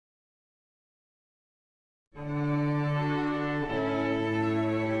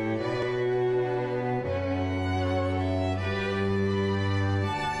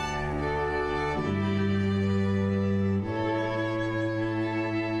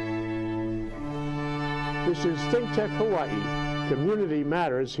This is ThinkTech Hawaii. Community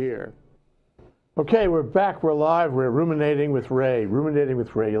matters here. Okay, we're back. We're live. We're ruminating with Ray. Ruminating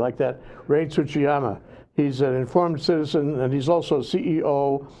with Ray. You like that? Ray Tsuchiyama. He's an informed citizen, and he's also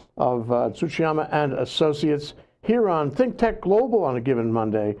CEO of Tsuchiyama and Associates here on ThinkTech Global on a given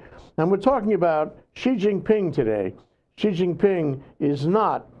Monday. And we're talking about Xi Jinping today. Xi Jinping is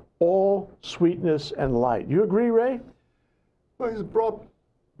not all sweetness and light. You agree, Ray? Well, he's brought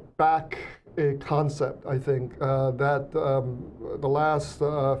back a concept, I think, that the last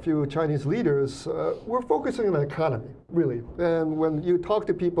few Chinese leaders were focusing on the economy, really. And when you talk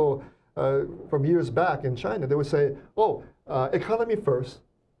to people from years back in China, they would say, oh, economy first,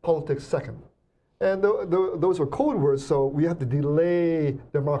 politics second. And those were code words, so we have to delay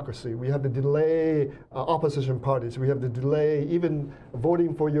democracy. We have to delay opposition parties. We have to delay even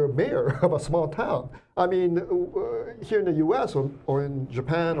voting for your mayor of a small town. I mean, here in the US or in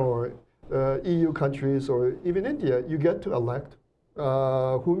Japan or EU countries or even India, you get to elect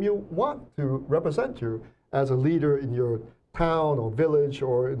whom you want to represent you as a leader in your town or village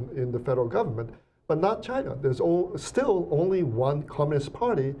or in the federal government. But not China. There's still only one Communist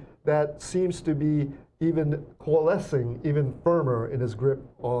Party that seems to be even coalescing even firmer in its grip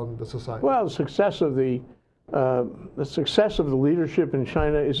on the society. Well, the success of the leadership in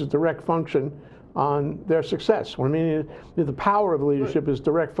China is a direct function on their success. What I mean is the power of leadership is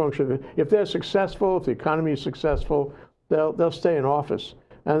direct function. If they're successful, if the economy is successful, they'll stay in office.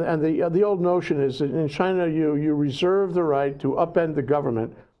 And the old notion is that in China you reserve the right to upend the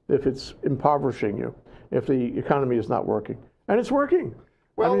government if it's impoverishing you, if the economy is not working. And it's working.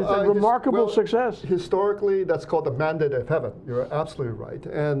 Well, I mean, it's a remarkable success. Historically, that's called the mandate of heaven. You're absolutely right.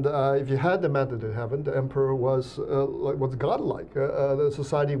 And if you had the mandate of heaven, the emperor was godlike. The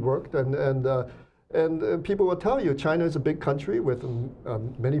society worked, and people will tell you China is a big country with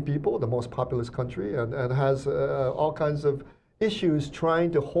many people, the most populous country, and has all kinds of issues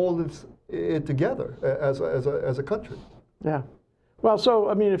trying to hold it together as a country. Yeah. Well, so,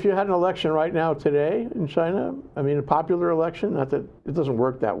 I mean, if you had an election right now today in China, I mean, a popular election, not that it doesn't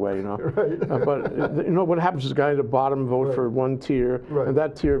work that way, you know. Right. But, you know, what happens is the guy at the bottom votes for one tier, and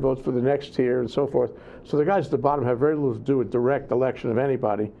that tier votes for the next tier, and so forth. So the guys at the bottom have very little to do with direct election of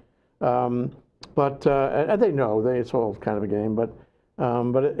anybody. And they know, it's all kind of a game. But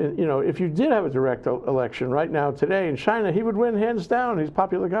you know, if you did have a direct election right now today in China, he would win hands down. He's a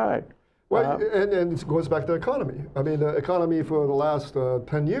popular guy. Well, and it goes back to the economy. I mean, the economy for the last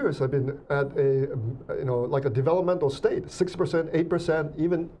 10 years have been at a, like a developmental state, 6%, 8%,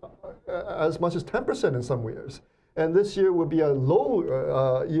 even as much as 10% in some years. And this year will be a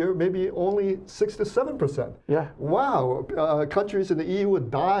low year, maybe only 6 to 7%. Yeah. Wow. Countries in the EU would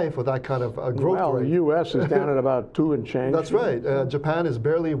die for that kind of growth rate. Well, the U.S. is down at about 2 and change. That's right. Japan is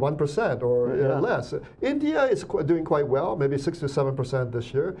barely 1% or less. India is doing quite well, maybe 6 to 7%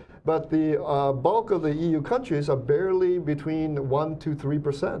 this year. But the bulk of the EU countries are barely between 1 to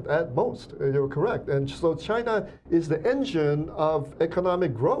 3% at most. You're correct. And so China is the engine of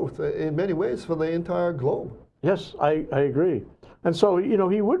economic growth in many ways for the entire globe. Yes, I agree. And so, you know,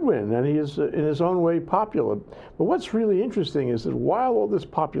 he would win, and he is in his own way popular. But what's really interesting is that while all this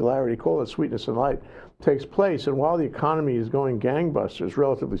popularity, call it sweetness and light, takes place, and while the economy is going gangbusters,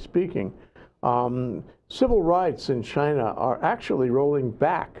 relatively speaking, civil rights in China are actually rolling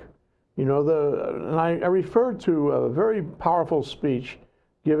back. You know, and I referred to a very powerful speech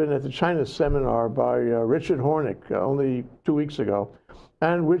given at the China seminar by Richard Hornick only 2 weeks ago,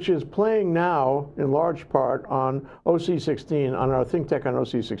 and which is playing now in large part on OC16, on our ThinkTech on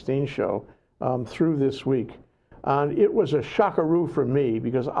OC16 show through this week. And it was a shockaroo for me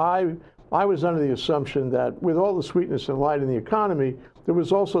because I was under the assumption that with all the sweetness and light in the economy, there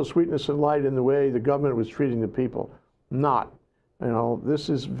was also sweetness and light in the way the government was treating the people. Not. You know, this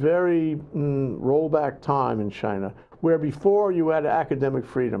is very rollback time in China, where before you had academic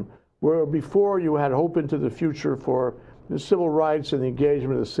freedom, where before you had hope into the future for the civil rights and the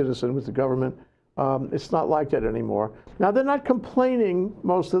engagement of the citizen with the government. It's not like that anymore. Now, they're not complaining,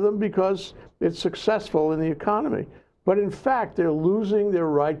 most of them, because it's successful in the economy. But in fact, they're losing their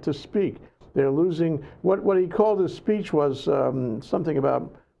right to speak. They're losing, what he called his speech was something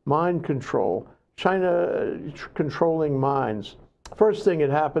about mind control, China controlling minds. First thing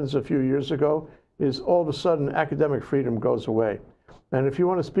that happens a few years ago is all of a sudden academic freedom goes away. And if you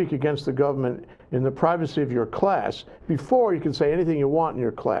want to speak against the government in the privacy of your class, before you can say anything you want in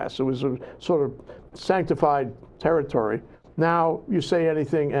your class. It was a sort of sanctified territory. Now you say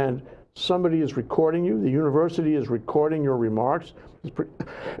anything and somebody is recording you. The university is recording your remarks. It's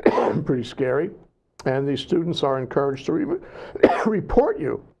pretty scary. And the students are encouraged to report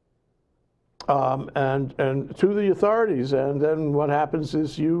you. and to the authorities. And then what happens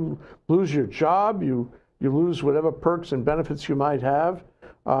is you lose your job, you lose whatever perks and benefits you might have,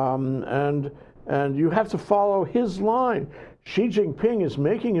 and you have to follow his line. Xi Jinping is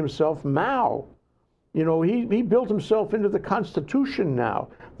making himself Mao. You know, he built himself into the Constitution now.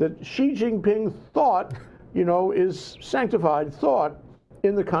 That Xi Jinping thought, you know, is sanctified thought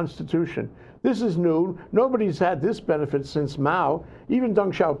in the Constitution. This is new. Nobody's had this benefit since Mao. Even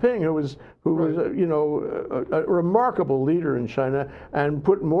Deng Xiaoping, who was you know, a remarkable leader in China and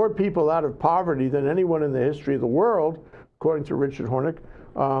put more people out of poverty than anyone in the history of the world, according to Richard Hornick.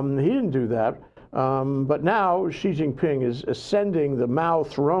 He didn't do that. But now Xi Jinping is ascending the Mao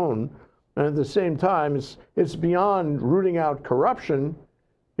throne, and at the same time, it's beyond rooting out corruption.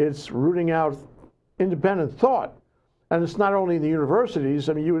 It's rooting out independent thought. And it's not only in the universities.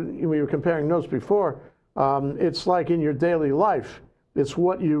 I mean, we were comparing notes before. It's like in your daily life. It's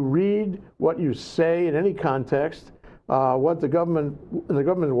what you read, what you say in any context, what the government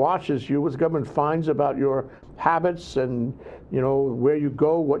watches you, what the government finds about your habits and, you know, where you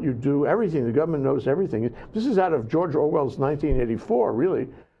go, what you do, everything. The government knows everything. This is out of George Orwell's 1984, really.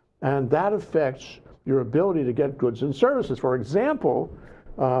 And that affects your ability to get goods and services. For example,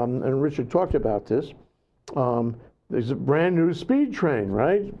 and Richard talked about this, there's a brand new speed train,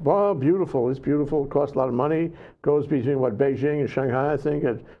 right? Well, beautiful, it's beautiful, it costs a lot of money, goes between Beijing and Shanghai, I think,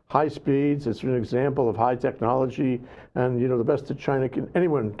 at high speeds. It's an example of high technology and, you know, the best that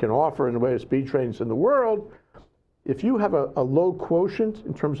anyone can offer in the way of speed trains in the world. If you have a low quotient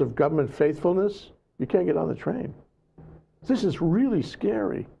in terms of government faithfulness, you can't get on the train. This is really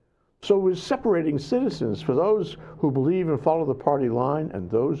scary. So we're separating citizens for those who believe and follow the party line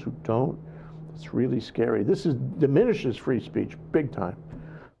and those who don't. It's really scary. This diminishes free speech big time.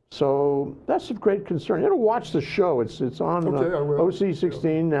 So that's of great concern. You got to watch the show. It's on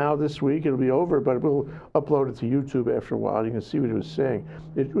OC16 now this week. It'll be over, but we'll upload it to YouTube after a while. You can see what he was saying.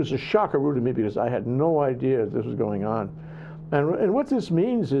 It was a shockaroo to me because I had no idea this was going on. And what this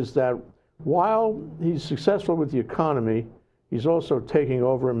means is that while he's successful with the economy, he's also taking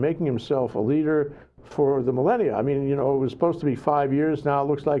over and making himself a leader for the millennia. I mean, you know, it was supposed to be 5 years. Now it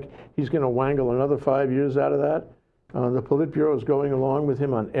looks like he's going to wangle another 5 years out of that. The Politburo is going along with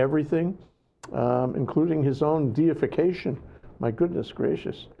him on everything, including his own deification. My goodness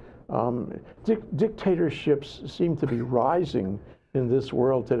gracious. Dictatorships seem to be rising in this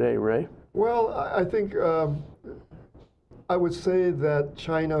world today, Ray. Well, I think I would say that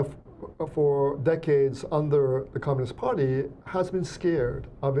China, for decades under the Communist Party, has been scared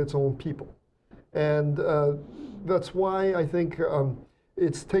of its own people. And that's why I think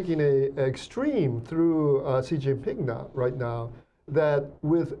it's taking an extreme through Xi Jinping right now, that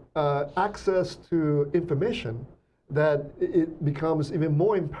with access to information, that it becomes even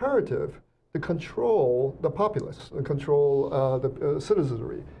more imperative to control the populace, and control the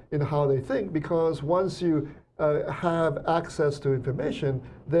citizenry in how they think, because once you have access to information,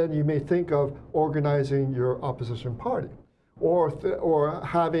 then you may think of organizing your opposition party, or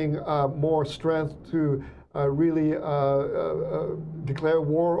having more strength to really declare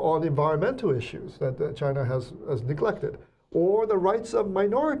war on environmental issues that China has neglected, or the rights of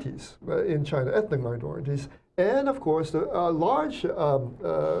minorities in China, ethnic minorities, and of course the large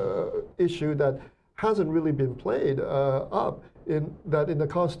issue that hasn't really been played up, in the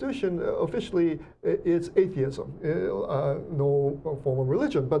Constitution officially it's atheism, no form of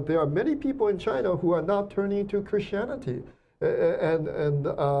religion, but there are many people in China who are now turning to Christianity. And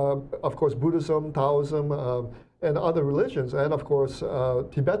of course, Buddhism, Taoism, and other religions. And of course,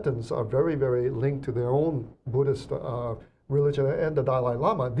 Tibetans are very, very linked to their own Buddhist religion and the Dalai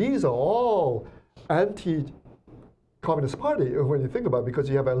Lama. These are all anti-Communist Party when you think about it, because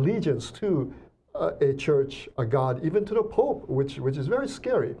you have allegiance to a church, a god, even to the Pope, which is very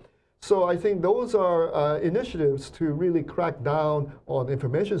scary. So I think those are initiatives to really crack down on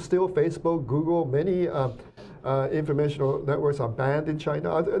information. Still, Facebook, Google, many informational networks are banned in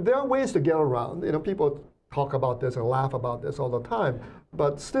China. There are ways to get around. You know, people talk about this and laugh about this all the time.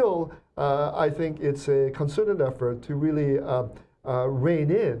 But still, I think it's a concerted effort to really rein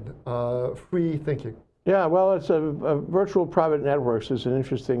in free thinking. Yeah, well, it's virtual private networks is an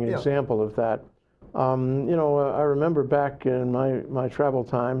interesting example of that. You know, I remember back in my travel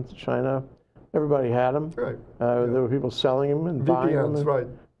time to China, everybody had them. Right. There were people selling them and buying them. And right.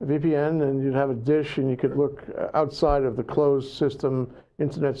 VPN, and you'd have a dish, and you could look outside of the closed system,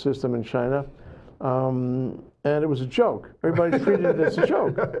 internet system in China, and it was a joke. Everybody treated it as a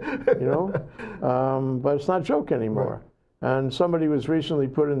joke, you know, but it's not a joke anymore. Right. And somebody was recently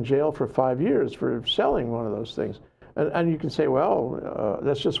put in jail for 5 years for selling one of those things. and you can say, well,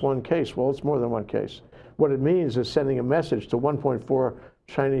 that's just one case. Well, it's more than one case. What it means is sending a message to 1.4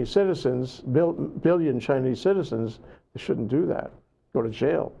 Chinese citizens, billion Chinese citizens, they shouldn't do that. Go to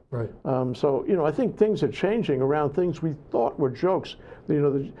jail. Right. So, I think things are changing around things we thought were jokes.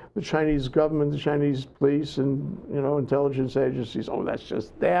 The Chinese government, the Chinese police, and, intelligence agencies, oh, that's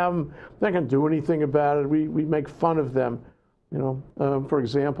just them. They're not going to do anything about it. We make fun of them. For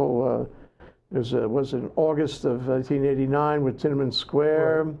example, was in August of 1989 with Tiananmen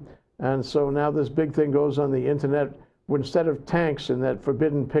Square. Right. And so now this big thing goes on the internet, where instead of tanks in that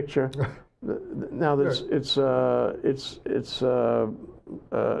forbidden picture, now it's a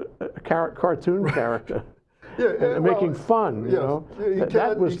cartoon character. And making fun,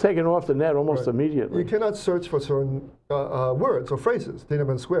 that was taken off the net almost immediately. You cannot search for certain words or phrases.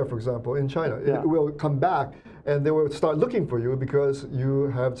 Tiananmen Square, for example, in China, it will come back, and they will start looking for you because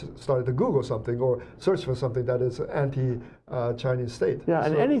you have started to Google something or search for something that is anti-Chinese state. Yeah,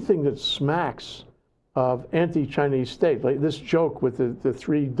 and anything that smacks of anti-Chinese state, like this joke with the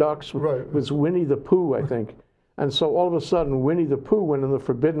three ducks was Winnie the Pooh, I think. And so all of a sudden, Winnie the Pooh went on the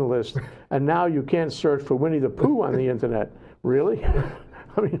forbidden list, and now you can't search for Winnie the Pooh on the internet. Really?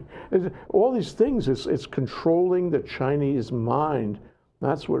 I mean, all these things, it's controlling the Chinese mind.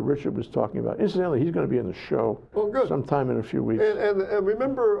 That's what Richard was talking about. Incidentally, he's going to be in the show sometime in a few weeks. And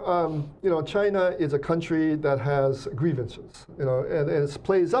remember, China is a country that has grievances, and it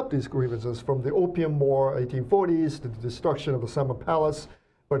plays up these grievances from the Opium War, 1840s, to the destruction of the Summer Palace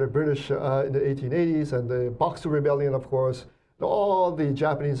by the British in the 1880s, and the Boxer Rebellion, of course, all the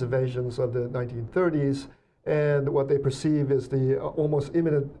Japanese invasions of the 1930s, and what they perceive is the almost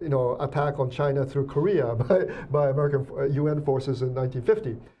imminent, attack on China through Korea by American UN forces in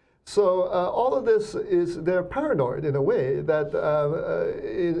 1950. So all of this they're paranoid in a way that,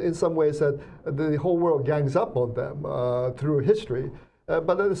 in some ways, that the whole world gangs up on them through history.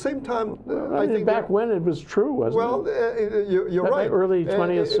 But at the same time, I think back when it was true, wasn't it? You're right. Early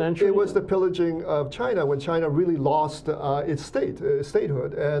 20th century. It was the pillaging of China when China really lost its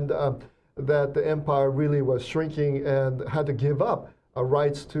statehood, and that the empire really was shrinking and had to give up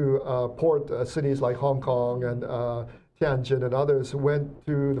rights to port cities like Hong Kong and Tianjin and others went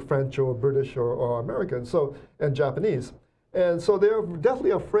to the French or British or Americans, and Japanese. And so they're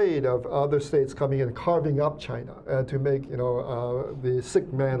definitely afraid of other states coming in and carving up China to make the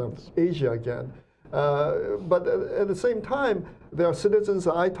sick man of Asia again. But at the same time, there are citizens.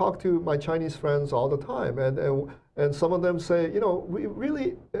 I talk to my Chinese friends all the time, and some of them say, we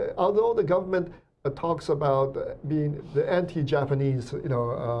really, although the government talks about being the anti-Japanese,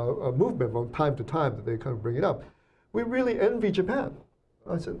 movement from time to time that they kind of bring it up, we really envy Japan.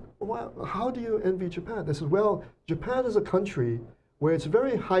 I said, well, how do you envy Japan? They said, well, Japan is a country where it's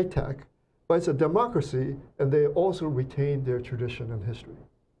very high-tech, but it's a democracy, and they also retain their tradition and history.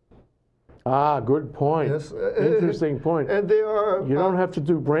 Ah, good point. Yes. Interesting point. And they are... You don't have to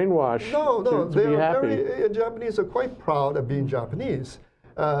do brainwash to be happy. Japanese are quite proud of being Japanese.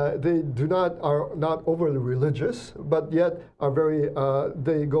 They are not overly religious, but yet are very,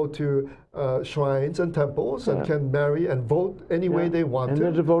 they go to shrines and temples and can marry and vote any way they want to. And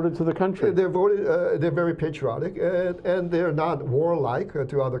they're devoted to the country. They're very patriotic, and they're not warlike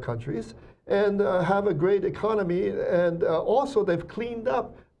to other countries, and have a great economy, and also they've cleaned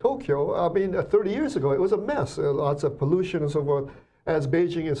up Tokyo. I mean, 30 years ago, it was a mess, lots of pollution and so forth. As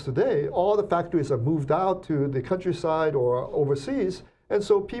Beijing is today, all the factories are moved out to the countryside or overseas, and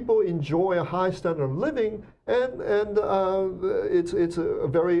so people enjoy a high standard of living, and it's a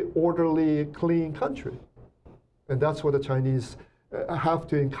very orderly, clean country. And that's what the Chinese have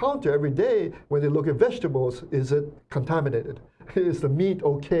to encounter every day when they look at vegetables. Is it contaminated? Is the meat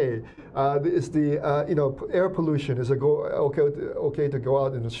okay? Is the air pollution? Is it okay to go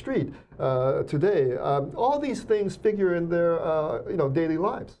out in the street today? All these things figure in their daily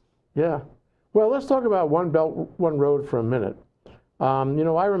lives. Yeah. Well, let's talk about One Belt, One Road for a minute.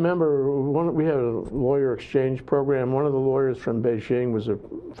 I remember we had a lawyer exchange program. One of the lawyers from Beijing was a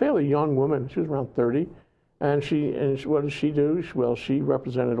fairly young woman. She was around 30. And what did she do? Well, she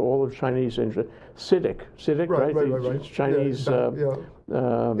represented all of Chinese interest. Civic, right? Right. Chinese. It's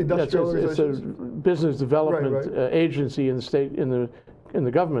a business development agency in the state, in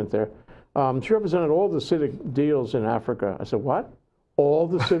the government there. She represented all the civic deals in Africa. I said, what? All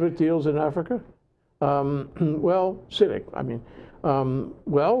the civic deals in Africa? Well, civic. I mean,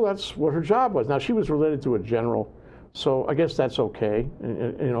 well, that's what her job was. Now, she was related to a general, so I guess that's okay,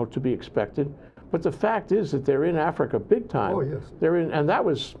 to be expected. But the fact is that they're in Africa big time. Oh, yes. And that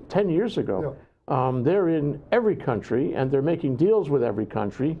was 10 years ago. They're in every country, and they're making deals with every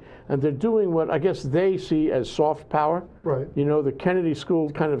country, and they're doing what I guess they see as soft power. Right. You know, the Kennedy School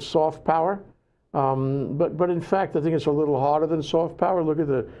kind of soft power. But in fact, I think it's a little harder than soft power. Look at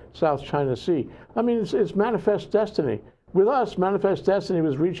the South China Sea. I mean, it's manifest destiny. With us, manifest destiny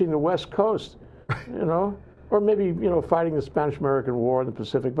was reaching the West Coast, you know, or maybe, you know, fighting the Spanish-American War in the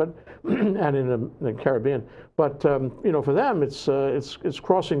Pacific, but and in the Caribbean. But you know, for them, it's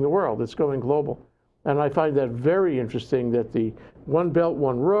crossing the world. It's going global, and I find that very interesting. That the One Belt,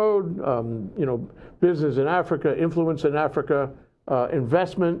 One Road, you know, business in Africa, influence in Africa,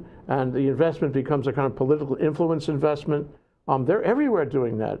 investment, and the investment becomes a kind of political influence investment. They're everywhere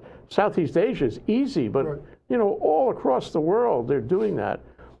doing that. Southeast Asia is easy, but right. You know, all across the world they're doing that.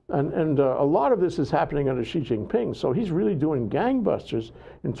 And a lot of this is happening under Xi Jinping. So he's really doing gangbusters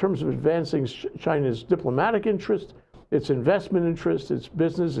in terms of advancing China's diplomatic interest, its investment interest, its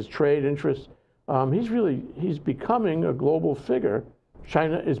business, its trade interest. He's becoming a global figure.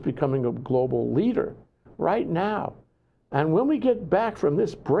 China is becoming a global leader right now. And when we get back from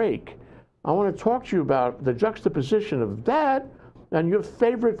this break, I want to talk to you about the juxtaposition of that and your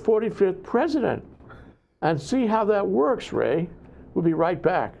favorite 45th president and see how that works, Ray. We'll be right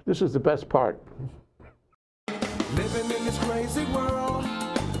back. This is the best part. Living in this crazy world,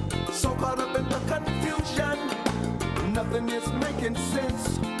 so caught up in the confusion, nothing is making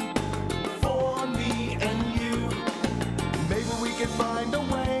sense for me and you. Maybe we can find a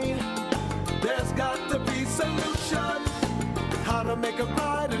way, there's got to be solution, how to make a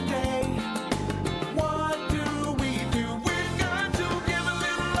brighter day. What do we do? We've got to give a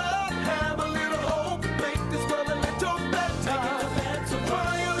little love, have a little hope, make this world a little better,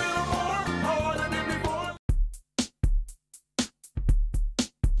 try a little more, harder than before.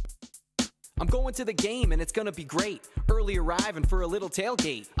 I'm going to the game and it's gonna be great. Early arriving for a little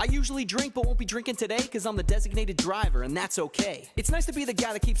tailgate. I usually drink but won't be drinking today cause I'm the designated driver and that's okay. It's nice to be the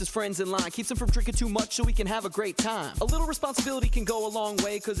guy that keeps his friends in line, keeps them from drinking too much so we can have a great time. A little responsibility can go a long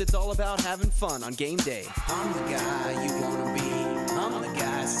way cause it's all about having fun on game day. I'm the guy you wanna be. I'm the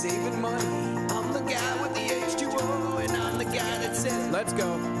guy saving money. I'm the guy with the H2O and I'm the guy that says let's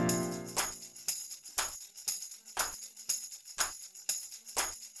go.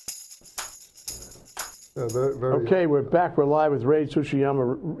 Okay, we're back. We're live with Ray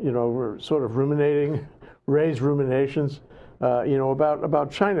Tsuchiyama. You know, we're sort of ruminating, Ray's ruminations, you know, about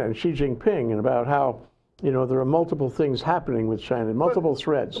China and Xi Jinping and about how, you know, there are multiple things happening with China, multiple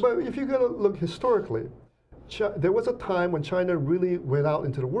threats. But if you're going to look historically, there was a time when China really went out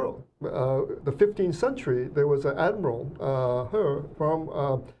into the world. The 15th century, there was an admiral,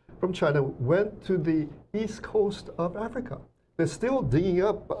 from China, went to the east coast of Africa. They're still digging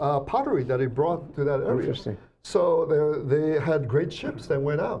up pottery that they brought to that area. Interesting. So they had great ships that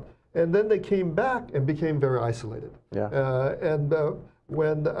went out. And then they came back and became very isolated. Yeah.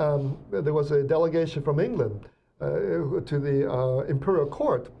 When there was a delegation from England to the imperial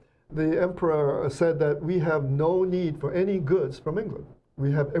court, the emperor said that we have no need for any goods from England.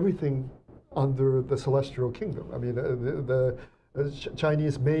 We have everything under the celestial kingdom. I mean, the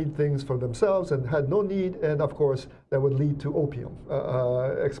Chinese made things for themselves and had no need, and of course that would lead to opium,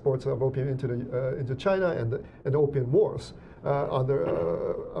 exports of opium into China and the opium wars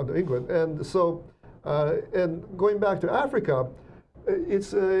under England. And so, and going back to Africa,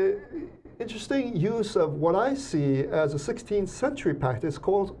 it's an interesting use of what I see as a 16th century practice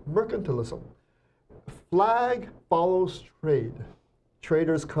called mercantilism. Flag follows trade.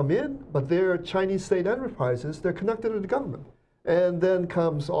 Traders come in, but they're Chinese state enterprises. They're connected to the government. And then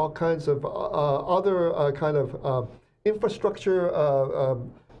comes all kinds of other kind of infrastructure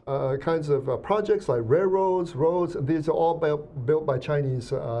kinds of projects like railroads, roads. These are all built by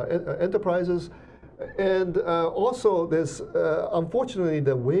Chinese enterprises. And also there's, unfortunately,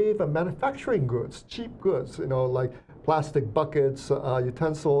 the wave of manufacturing goods, cheap goods, you know, like plastic buckets,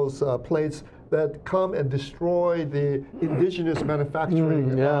 utensils, plates, that come and destroy the indigenous manufacturing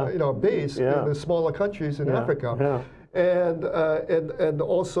you know, base in the smaller countries in Africa. Yeah. And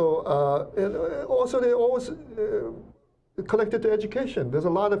also they're always connected to education. There's a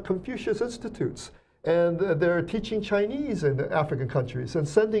lot of Confucius institutes, and they're teaching Chinese in African countries and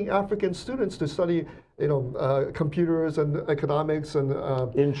sending African students to study, you know, computers and economics and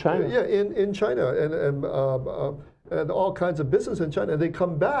in China. Yeah, in China, and and all kinds of business in China. And they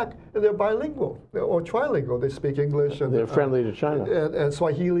come back and they're bilingual or trilingual. They speak English and they're friendly to China, and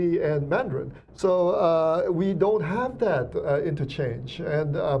Swahili and Mandarin. So we don't have that interchange,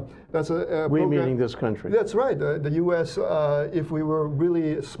 and that's a we program. meaning this country. That's right. The U.S. If we were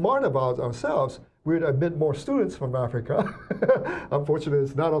really smart about ourselves, we'd admit more students from Africa. Unfortunately,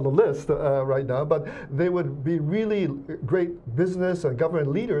 it's not on the list right now, but they would be really great business and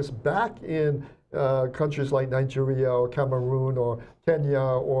government leaders back in countries like Nigeria or Cameroon or Kenya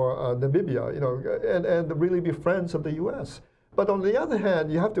or Namibia, and really be friends of the U.S. But on the other hand,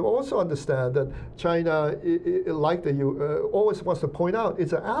 you have to also understand that China, like always wants to point out,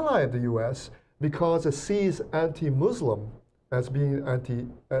 it's an ally of the U.S. because it sees anti-Muslim as being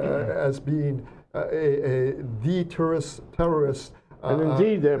the terrorist. And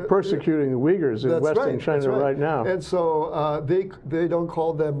indeed, they're persecuting the Uyghurs in Western China right now. And so they don't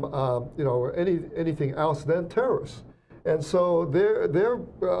call them anything else than terrorists. And so they're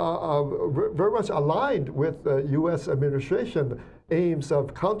very much aligned with the U.S. administration aims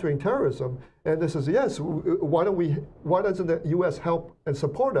of countering terrorism. And this is, yes, why doesn't the U.S. help and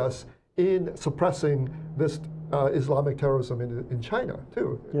support us in suppressing this Islamic terrorism in China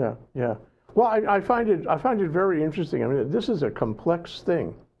too? Yeah, yeah. Well, I find it very interesting. I mean, this is a complex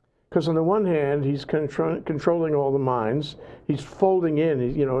thing, because on the one hand, he's controlling all the minds. He's folding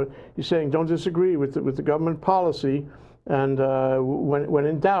in. He's saying, don't disagree with the government policy, and when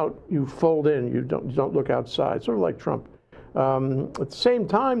in doubt, you fold in. You don't look outside. Sort of like Trump. At the same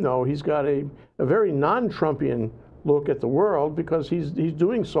time, though, he's got a very non-Trumpian look at the world, because he's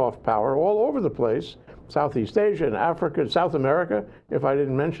doing soft power all over the place, Southeast Asia and Africa, South America, if I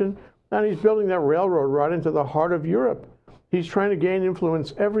didn't mention. And he's building that railroad right into the heart of Europe. He's trying to gain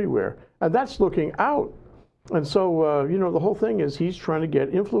influence everywhere. And that's looking out. And so, the whole thing is he's trying to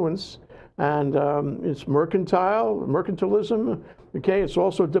get influence. And it's mercantilism. Okay, it's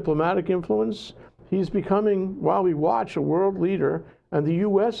also diplomatic influence. He's becoming, while we watch, a world leader. And the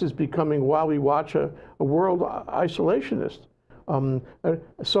U.S. is becoming, while we watch, a world isolationist.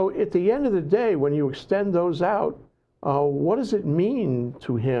 So at the end of the day, when you extend those out, what does it mean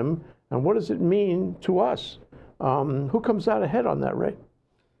to him? And what does it mean to us? Who comes out ahead on that, Ray?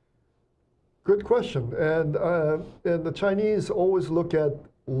 Good question. And the Chinese always look at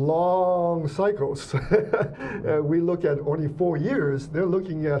long cycles. We look at only 4 years. They're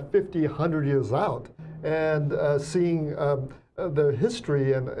looking at 50, 100 years out, and seeing their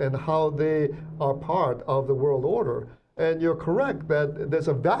history and how they are part of the world order. And you're correct that there's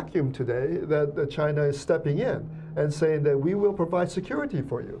a vacuum today that China is stepping in and saying that we will provide security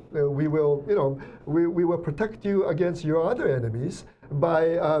for you. We will, we will protect you against your other enemies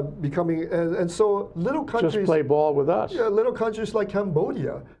by becoming, and so little countries just play ball with us. Yeah, little countries like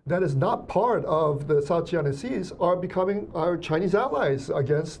Cambodia, that is not part of the South China Seas, are becoming our Chinese allies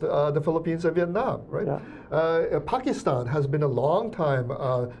against the Philippines and Vietnam, right? Yeah. Pakistan has been a long time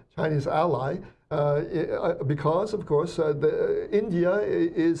Chinese ally. Because, of course, India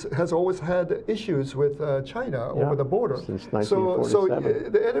has always had issues with China over the border. Since 1947. So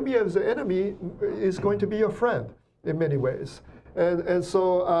the enemy of the enemy is going to be your friend in many ways. And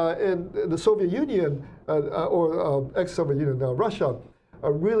so in the Soviet Union, or ex-Soviet Union now, Russia,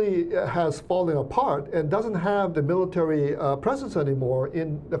 really has fallen apart and doesn't have the military presence anymore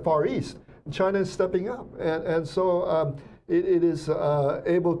in the Far East. China is stepping up. And so it is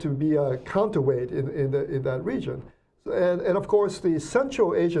able to be a counterweight in that region. And of course, the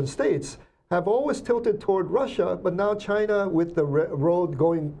Central Asian states have always tilted toward Russia, but now China, with the road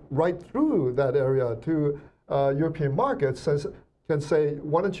going right through that area to European markets, can say,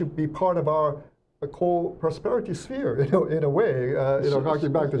 why don't you be part of our co-prosperity sphere, in a way,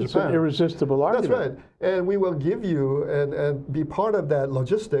 harking back to Japan. It's an irresistible argument. That's right. And we will give you and be part of that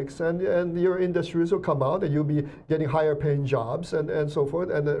logistics, and your industries will come out, and you'll be getting higher paying jobs and so forth.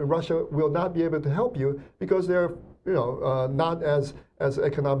 And Russia will not be able to help you because they're not as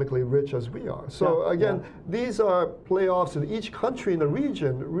economically rich as we are. So again, these are playoffs in each country in the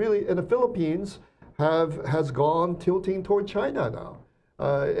region. Really, in the Philippines has gone tilting toward China now.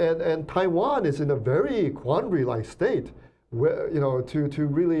 And Taiwan is in a very quandary-like state, where, to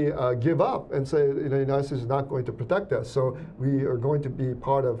really give up and say, the United States is not going to protect us, so we are going to be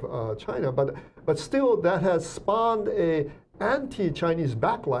part of China. But still, that has spawned a anti-Chinese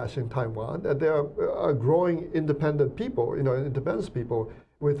backlash in Taiwan. That there are growing independent people, independence people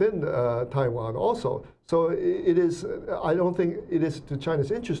within Taiwan also. So it is. I don't think it is to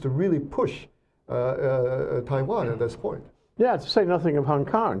China's interest to really push Taiwan at this point. Yeah, to say nothing of Hong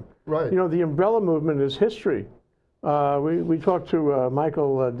Kong. Right. The umbrella movement is history. We talked to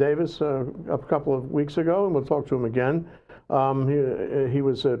Michael Davis a couple of weeks ago, and we'll talk to him again. He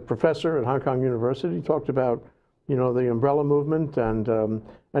was a professor at Hong Kong University. He talked about, you know, the umbrella movement, and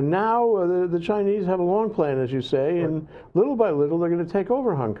now the Chinese have a long plan, as you say, and little by little they're going to take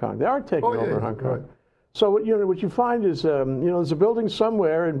over Hong Kong. They are taking over Hong Kong. Right. So what you find is, you know, there's a building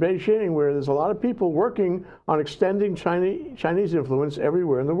somewhere in Beijing where there's a lot of people working on extending Chinese influence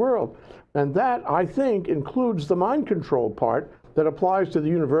everywhere in the world. And that, I think, includes the mind control part that applies to the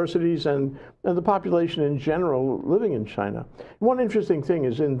universities and the population in general living in China. One interesting thing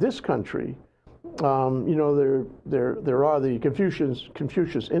is in this country, you know, there are the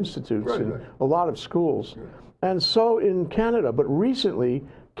Confucius Institutes in a lot of schools. And so in Canada, but recently,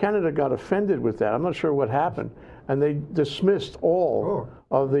 Canada got offended with that. I'm not sure what happened. And they dismissed all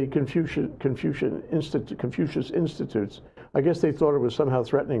of the Confucius Institutes. I guess they thought it was somehow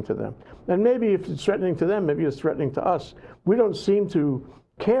threatening to them. And maybe if it's threatening to them, maybe it's threatening to us. We don't seem to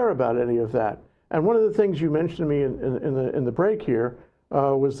care about any of that. And one of the things you mentioned to me in the break here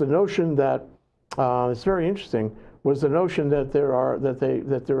was the notion that, it's very interesting, was the notion that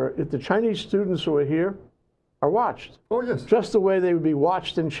the Chinese students who are here are watched. Oh, yes. Just the way they would be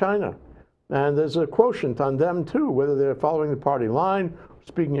watched in China. And there's a quotient on them, too, whether they're following the party line,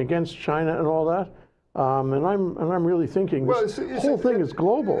 speaking against China and all that. And I'm really thinking this whole thing is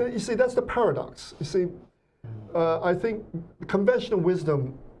global. You see, that's the paradox. You see, I think conventional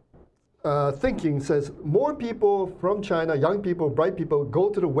wisdom thinking says more people from China, young people, bright people,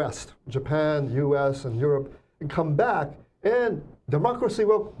 go to the West, Japan, US, and Europe, and come back, and democracy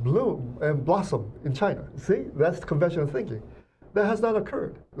will bloom and blossom in China. See, that's conventional thinking. That has not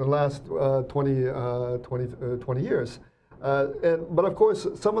occurred in the last 20 years. But of course,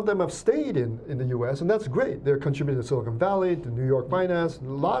 some of them have stayed in the US, and that's great. They're contributing to Silicon Valley, to New York finance. A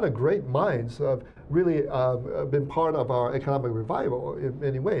lot of great minds have really been part of our economic revival in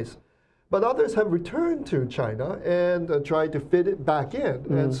many ways. But others have returned to China and tried to fit it back in.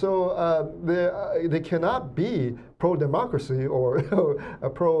 And so they cannot be pro-democracy or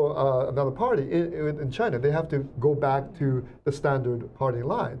pro another party in China. They have to go back to the standard party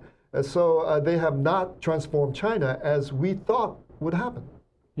line. And so they have not transformed China as we thought would happen.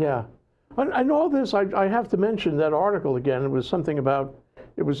 Yeah. And all this, I have to mention that article again. It was something about,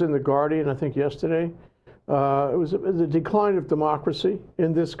 it was in The Guardian, I think, yesterday. It was the decline of democracy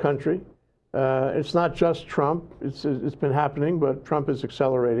in this country. It's not just Trump. It's been happening, but Trump is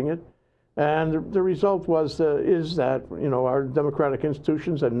accelerating it. And the result is that, you know, our democratic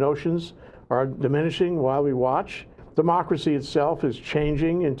institutions and notions are diminishing while we watch. Democracy itself is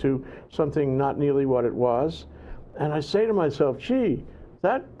changing into something not nearly what it was. And I say to myself, gee,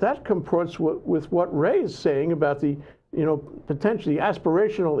 that comports with what Ray is saying about the, you know, potentially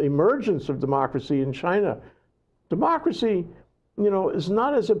aspirational emergence of democracy in China. Democracy, you know, is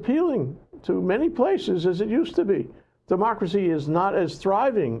not as appealing to many places as it used to be. Democracy is not as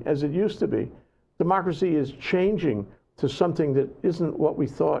thriving as it used to be. Democracy is changing to something that isn't what we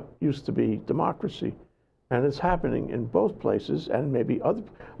thought used to be democracy. And it's happening in both places, and maybe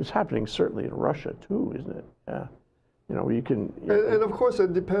it's happening certainly in Russia too, isn't it? Yeah. You know, you can. And of course,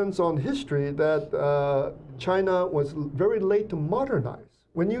 it depends on history that China was very late to modernize.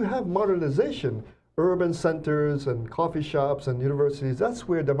 When you have modernization, urban centers and coffee shops and universities, that's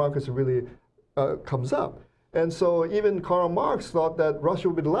where democracy really comes up. And so even Karl Marx thought that Russia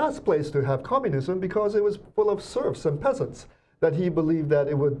would be the last place to have communism because it was full of serfs and peasants, that he believed that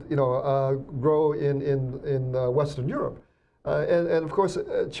it would, you know, grow in Western Europe. And of course,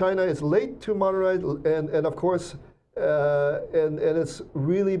 China is late to modernize, and of course, and it's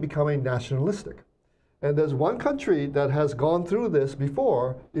really becoming nationalistic. And there's one country that has gone through this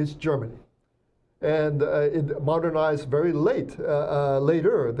before, is Germany. And it modernized very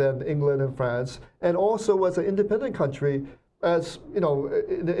later than England and France, and also was an independent country. As you know,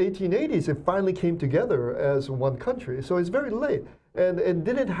 in the 1880s, it finally came together as one country. So it's very late, and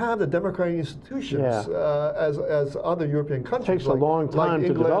didn't have the democratic institutions as other European countries. It takes a long time to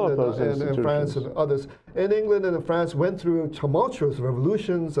develop those institutions. And France and others. And England and France went through tumultuous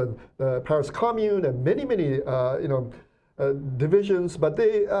revolutions and the Paris Commune and many divisions, but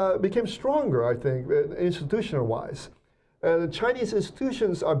they became stronger, I think, institutional-wise. Chinese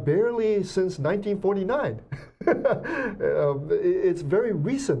institutions are barely since 1949. It's very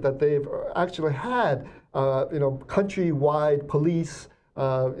recent that they've actually had, countrywide police,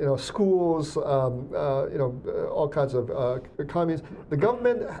 schools, all kinds of communes. The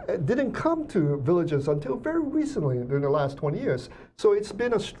government didn't come to villages until very recently, during the last 20 years. So it's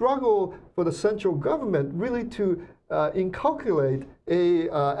been a struggle for the central government really to inculcate a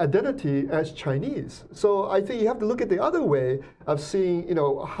identity as Chinese. So I think you have to look at the other way of seeing,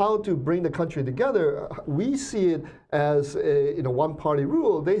 how to bring the country together. We see it as a one-party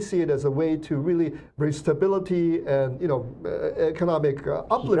rule. They see it as a way to really bring stability and economic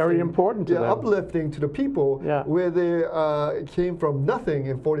uplifting. Very important to them. Uplifting to the people, where they came from nothing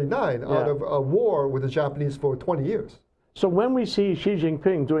in '49 out of a war with the Japanese for 20 years. So when we see Xi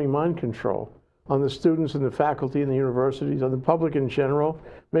Jinping doing mind control on the students and the faculty in the universities, on the public in general,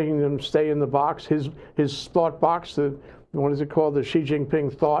 making them stay in the box, his thought box, what is it called, the Xi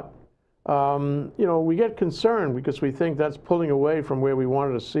Jinping thought, we get concerned because we think that's pulling away from where we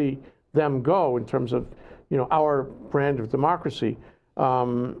wanted to see them go in terms of, our brand of democracy.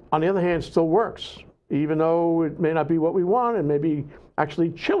 On the other hand, it still works, even though it may not be what we want and may be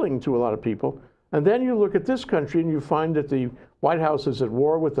actually chilling to a lot of people. And then you look at this country and you find that the White House is at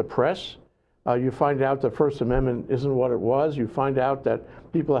war with the press. You find out the First Amendment isn't what it was. You find out that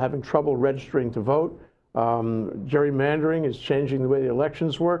people are having trouble registering to vote. Gerrymandering is changing the way the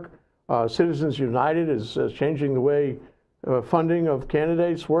elections work. Citizens United is changing the way funding of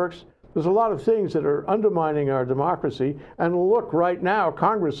candidates works. There's a lot of things that are undermining our democracy. And look, right now,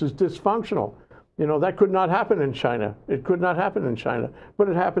 Congress is dysfunctional. That could not happen in China. It could not happen in China, but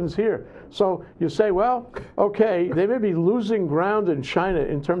it happens here. So you say, well, okay, they may be losing ground in China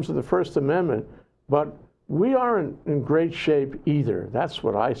in terms of the First Amendment, but we aren't in great shape either. That's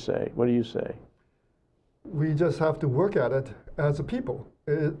what I say. What do you say? We just have to work at it as a people.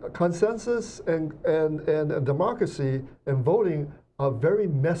 Consensus and democracy and voting are very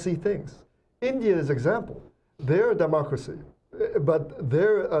messy things. India is an example. They're a democracy. But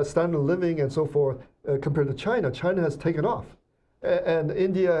their standard of living and so forth, compared to China has taken off. And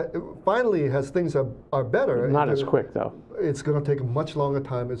India finally has things that are better. Not as quick, though. It's going to take a much longer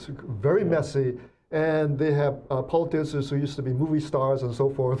time. It's very messy. And they have politicians who used to be movie stars and so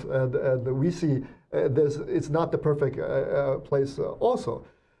forth. And we see it's not the perfect place also.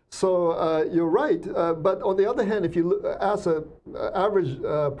 So you're right. But on the other hand, if you ask an average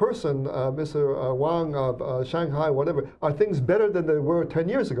person, Mr. Wang of Shanghai, whatever, are things better than they were 10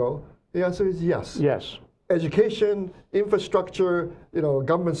 years ago? The answer is yes. Yes. Education, infrastructure,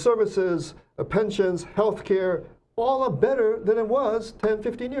 government services, pensions, healthcare, all are better than it was 10,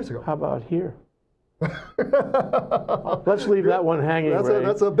 15 years ago. How about here? Let's leave that one hanging.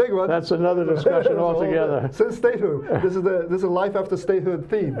 That's a big one. That's another discussion altogether. Since statehood, this is a life after statehood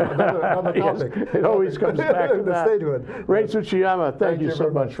theme. Another topic. Yes, it always comes back to the that. statehood. Ray Tsuchiyama, thank you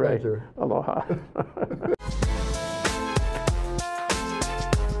so much, Ray. Thank you. Aloha.